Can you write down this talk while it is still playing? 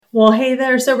Well, hey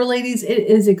there, sober ladies. It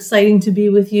is exciting to be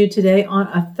with you today on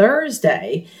a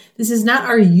Thursday. This is not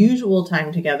our usual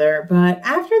time together, but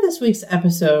after this week's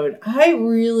episode, I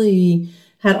really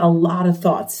had a lot of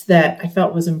thoughts that I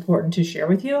felt was important to share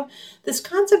with you. This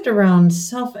concept around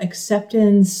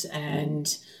self-acceptance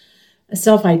and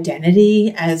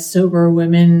self-identity as sober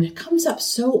women comes up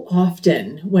so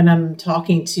often when I'm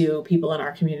talking to people in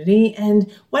our community.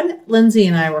 And when Lindsay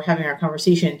and I were having our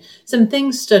conversation, some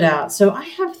things stood out. So I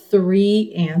have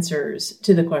 3 answers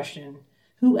to the question,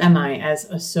 who am I as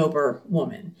a sober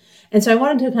woman? And so I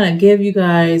wanted to kind of give you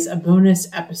guys a bonus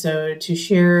episode to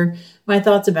share my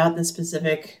thoughts about this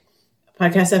specific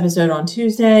podcast episode on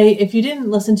Tuesday. If you didn't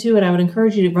listen to it, I would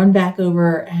encourage you to run back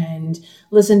over and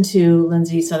listen to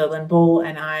Lindsay Sutherland Bowl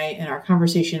and I in our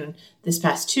conversation this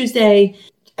past Tuesday.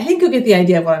 I think you'll get the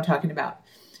idea of what I'm talking about.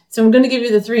 So I'm going to give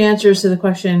you the 3 answers to the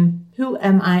question, who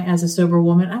am I as a sober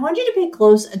woman? I want you to pay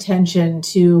close attention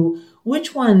to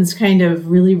which ones kind of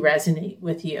really resonate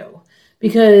with you.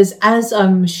 Because as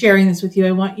I'm sharing this with you,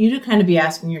 I want you to kind of be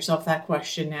asking yourself that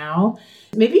question now.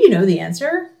 Maybe you know the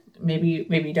answer. Maybe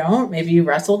you don't. Maybe you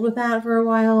wrestled with that for a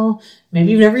while.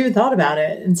 Maybe you've never even thought about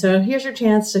it. And so here's your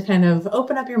chance to kind of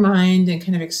open up your mind and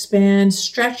kind of expand,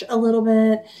 stretch a little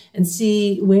bit and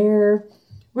see where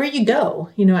you go,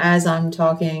 as I'm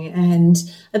talking. And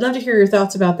I'd love to hear your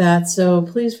thoughts about that. So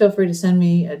please feel free to send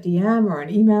me a DM or an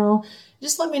email.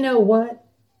 Just let me know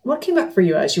what came up for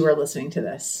you as you were listening to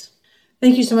this.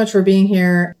 Thank you so much for being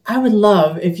here. I would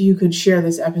love if you could share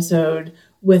this episode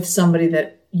with somebody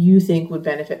that you think would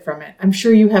benefit from it. I'm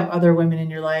sure you have other women in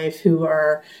your life who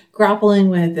are grappling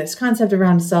with this concept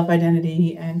around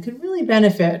self-identity and could really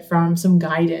benefit from some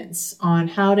guidance on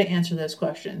how to answer those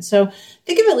questions. So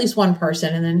think of at least one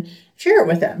person and then share it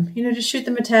with them. Just shoot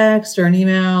them a text or an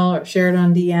email or share it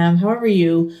on DM, however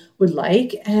you would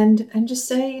like. And just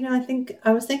say, I think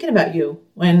I was thinking about you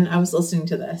when I was listening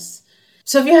to this.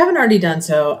 So if you haven't already done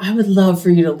so, I would love for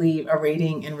you to leave a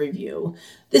rating and review.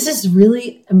 This is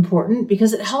really important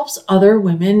because it helps other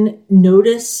women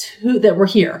notice that we're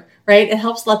here, right? It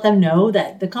helps let them know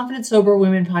that the Confident Sober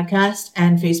Women podcast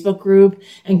and Facebook group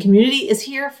and community is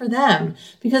here for them,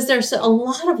 because there's a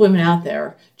lot of women out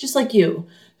there, just like you,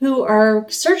 who are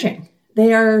searching.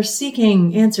 They are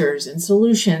seeking answers and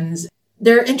solutions.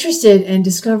 They're interested in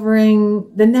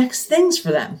discovering the next things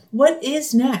for them. What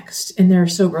is next in their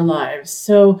sober lives?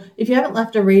 So if you haven't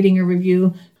left a rating or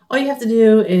review, all you have to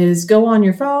do is go on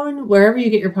your phone, wherever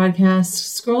you get your podcasts,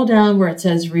 scroll down where it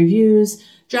says reviews,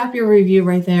 drop your review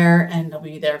right there, and it'll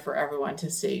be there for everyone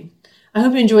to see. I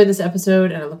hope you enjoyed this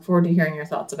episode, and I look forward to hearing your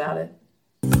thoughts about it.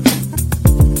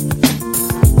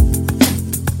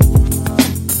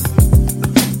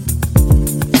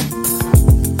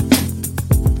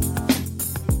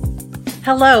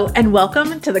 Hello, and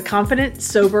welcome to the Confident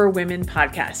Sober Women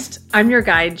podcast. I'm your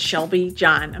guide, Shelby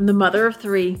John. I'm the mother of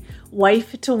 3,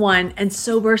 wife to 1, and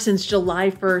sober since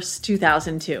July 1st,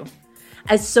 2002.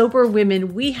 As sober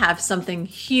women, we have something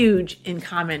huge in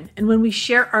common. And when we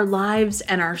share our lives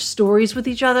and our stories with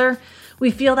each other, we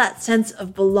feel that sense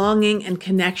of belonging and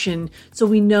connection, so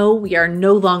we know we are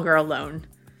no longer alone.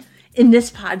 In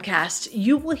this podcast,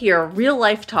 you will hear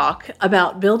real-life talk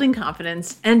about building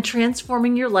confidence and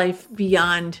transforming your life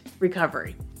beyond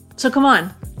recovery. So come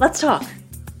on, let's talk.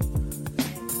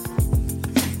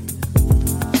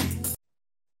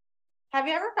 Have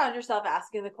you ever found yourself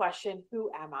asking the question,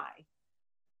 who am I?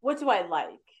 What do I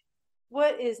like?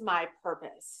 What is my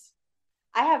purpose?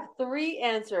 I have 3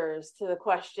 answers to the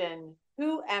question,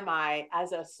 who am I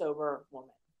as a sober woman?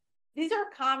 These are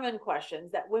common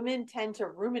questions that women tend to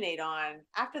ruminate on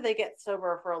after they get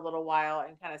sober for a little while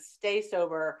and kind of stay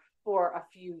sober for a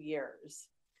few years.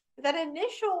 But that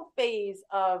initial phase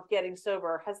of getting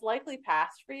sober has likely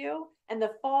passed for you, and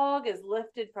the fog is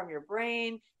lifted from your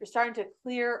brain. You're starting to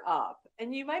clear up,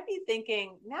 and you might be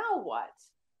thinking, now what?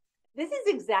 This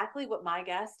is exactly what my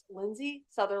guest, Lindsay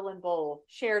Sutherland Bowl,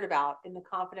 shared about in the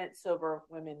Confident Sober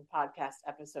Women podcast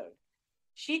episode.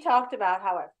 She talked about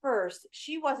how at first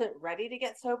she wasn't ready to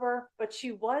get sober, but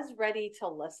she was ready to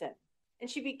listen. And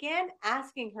she began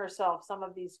asking herself some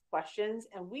of these questions,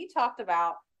 and we talked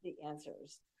about the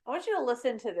answers. I want you to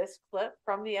listen to this clip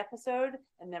from the episode,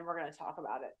 and then we're going to talk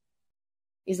about it.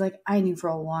 He's like, I knew for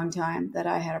a long time that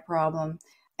I had a problem,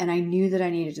 and I knew that I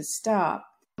needed to stop.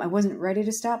 I wasn't ready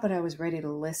to stop, but I was ready to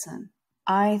listen.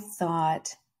 I thought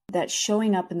that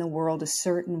showing up in the world a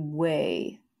certain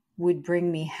way would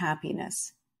bring me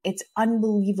happiness. It's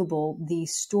unbelievable, the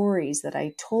stories that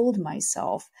I told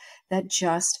myself that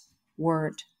just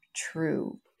weren't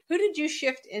true. Who did you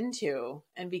shift into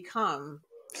and become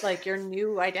like your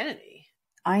new identity?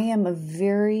 I am a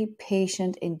very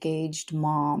patient, engaged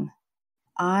mom.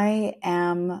 I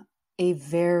am a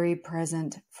very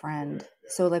present friend.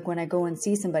 So like when I go and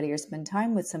see somebody or spend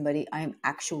time with somebody, I'm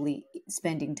actually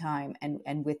spending time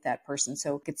and with that person.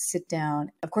 So I could sit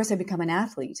down. Of course, I become an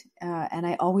athlete, and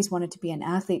I always wanted to be an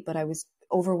athlete, but I was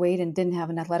overweight and didn't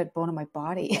have an athletic bone in my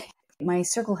body. My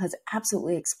circle has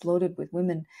absolutely exploded with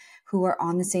women who are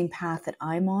on the same path that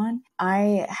I'm on.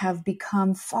 I have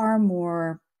become far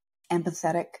more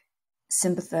empathetic,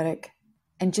 sympathetic,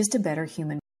 and just a better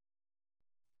human.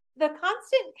 The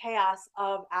constant chaos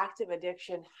of active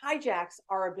addiction hijacks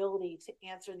our ability to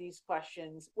answer these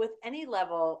questions with any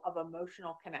level of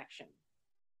emotional connection.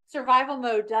 Survival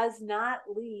mode does not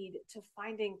lead to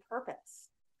finding purpose.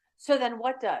 So then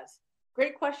what does?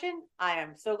 Great question. I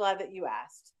am so glad that you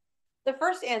asked. The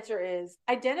first answer is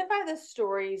identify the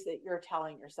stories that you're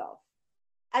telling yourself.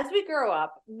 As we grow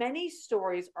up, many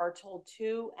stories are told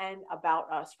to and about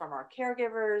us from our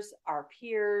caregivers, our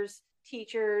peers,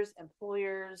 teachers,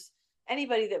 employers,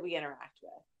 anybody that we interact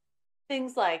with.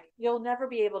 Things like, you'll never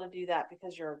be able to do that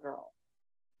because you're a girl.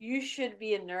 You should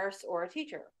be a nurse or a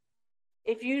teacher.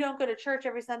 If you don't go to church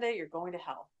every Sunday, you're going to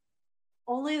hell.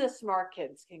 Only the smart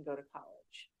kids can go to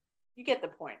college. You get the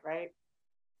point, right?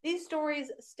 These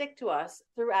stories stick to us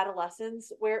through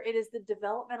adolescence, where it is the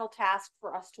developmental task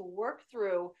for us to work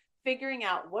through figuring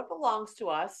out what belongs to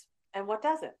us and what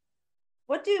doesn't.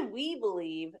 What do we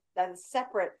believe that is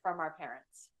separate from our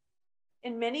parents?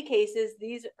 In many cases,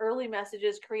 these early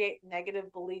messages create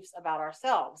negative beliefs about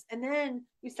ourselves. And then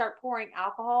we start pouring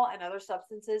alcohol and other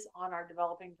substances on our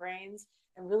developing brains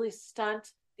and really stunt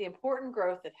the important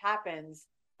growth that happens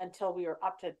until we are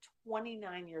up to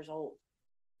 29 years old.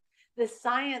 The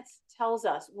science tells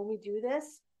us when we do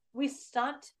this, we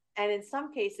stunt and in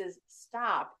some cases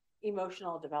stop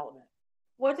emotional development.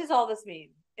 What does all this mean?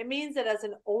 It means that as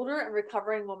an older and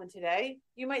recovering woman today,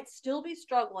 you might still be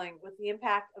struggling with the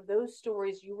impact of those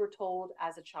stories you were told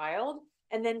as a child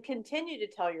and then continue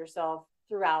to tell yourself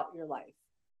throughout your life.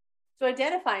 So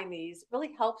identifying these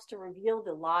really helps to reveal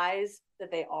the lies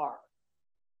that they are.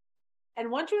 And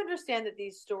once you understand that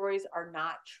these stories are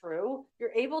not true,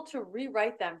 you're able to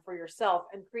rewrite them for yourself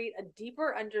and create a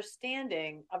deeper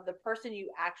understanding of the person you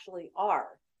actually are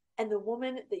and the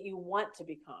woman that you want to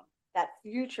become, that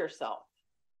future self.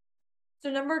 So,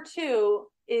 number two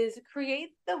is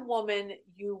create the woman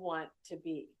you want to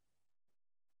be.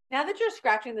 Now that you're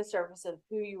scratching the surface of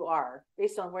who you are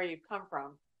based on where you've come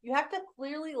from, you have to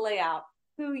clearly lay out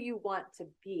who you want to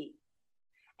be.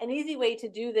 An easy way to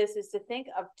do this is to think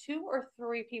of 2 or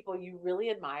 3 people you really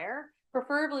admire,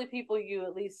 preferably people you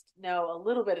at least know a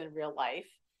little bit in real life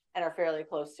and are fairly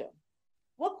close to.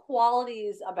 What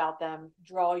qualities about them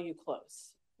draw you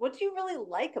close? What do you really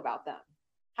like about them?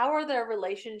 How are their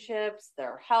relationships,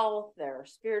 their health, their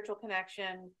spiritual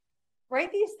connection?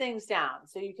 Write these things down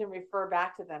so you can refer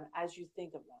back to them as you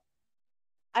think of them.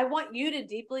 I want you to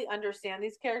deeply understand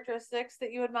these characteristics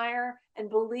that you admire and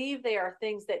believe they are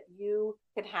things that you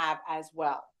can have as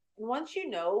well. And once you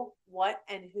know what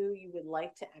and who you would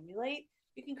like to emulate,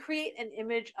 you can create an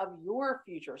image of your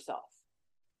future self.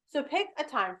 So pick a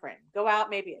time frame. Go out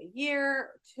maybe a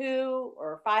year, 2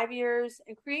 or 5 years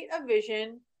and create a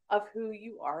vision of who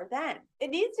you are then. It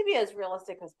needs to be as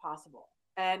realistic as possible.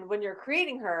 And when you're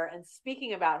creating her and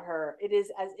speaking about her, it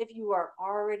is as if you are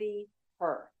already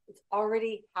her. It's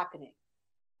already happening.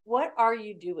 What are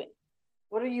you doing?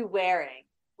 What are you wearing?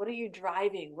 What are you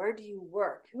driving? Where do you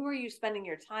work? Who are you spending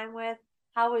your time with?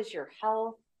 How is your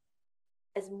health?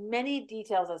 As many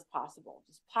details as possible.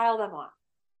 Just pile them on.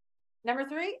 Number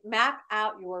 3, map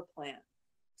out your plan.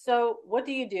 So what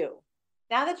do you do?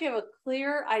 Now that you have a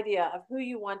clear idea of who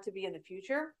you want to be in the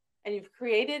future and you've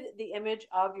created the image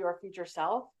of your future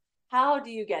self, how do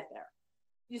you get there?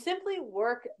 You simply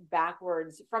work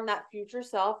backwards from that future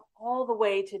self all the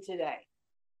way to today.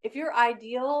 If your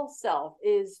ideal self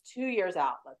is 2 years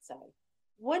out, let's say,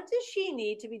 what does she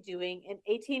need to be doing in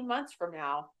 18 months from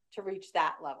now to reach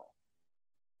that level?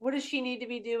 What does she need to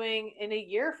be doing in a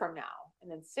year from now?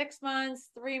 And then 6 months,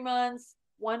 3 months,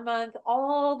 1 month,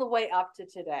 all the way up to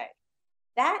today.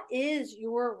 That is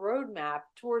your roadmap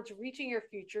towards reaching your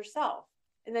future self.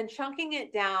 And then chunking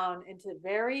it down into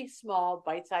very small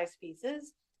bite-sized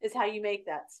pieces is how you make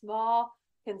that small,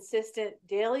 consistent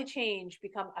daily change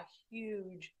become a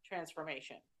huge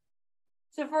transformation.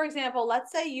 So for example,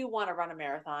 let's say you want to run a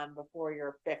marathon before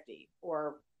you're 50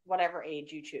 or whatever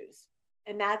age you choose.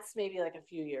 And that's maybe like a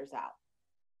few years out.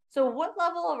 So what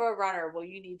level of a runner will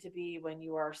you need to be when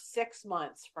you are 6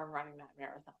 months from running that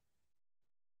marathon?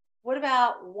 What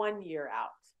about 1 year out?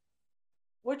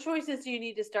 What choices do you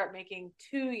need to start making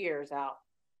 2 years out?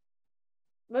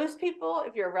 Most people,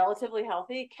 if you're relatively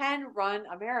healthy, can run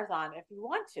a marathon if you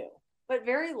want to, but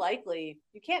very likely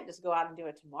you can't just go out and do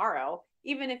it tomorrow,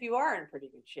 even if you are in pretty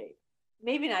good shape.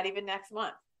 Maybe not even next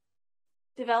month.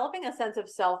 Developing a sense of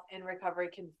self in recovery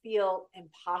can feel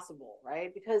impossible,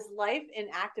 right? Because life in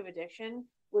active addiction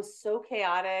was so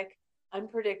chaotic,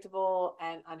 unpredictable,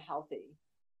 and unhealthy.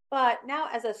 But now,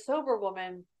 as a sober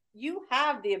woman, you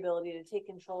have the ability to take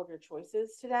control of your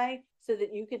choices today so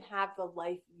that you can have the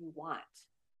life you want.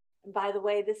 And by the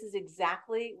way, this is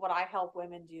exactly what I help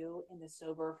women do in the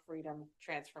Sober Freedom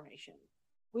Transformation.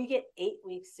 We get 8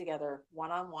 weeks together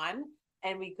one-on-one,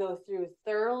 and we go through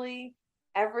thoroughly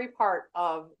every part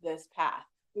of this path.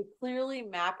 We clearly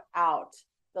map out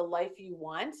the life you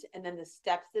want and then the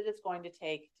steps that it's going to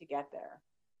take to get there.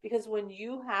 Because when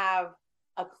you have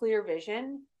a clear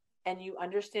vision and you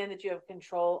understand that you have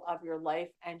control of your life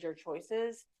and your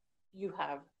choices, you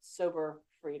have sober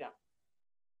freedom.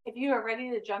 If you are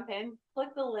ready to jump in,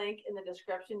 click the link in the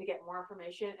description to get more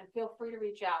information, and feel free to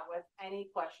reach out with any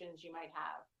questions you might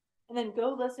have. And then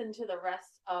go listen to the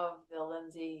rest of the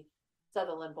Lindsay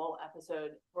Sutherland Bowl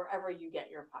episode wherever you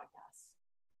get your podcasts.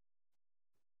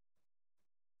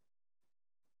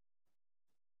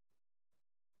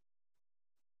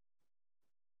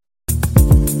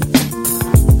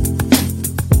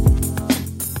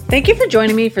 Thank you for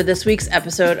joining me for this week's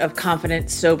episode of Confident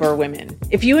Sober Women.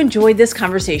 If you enjoyed this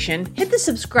conversation, hit the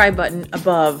subscribe button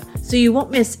above so you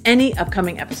won't miss any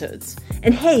upcoming episodes.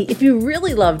 And hey, if you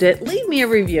really loved it, leave me a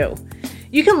review.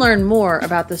 You can learn more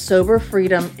about the Sober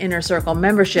Freedom Inner Circle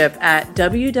membership at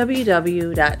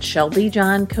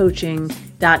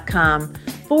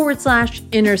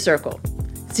www.shelbyjohncoaching.com/inner circle.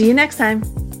 See you next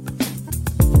time.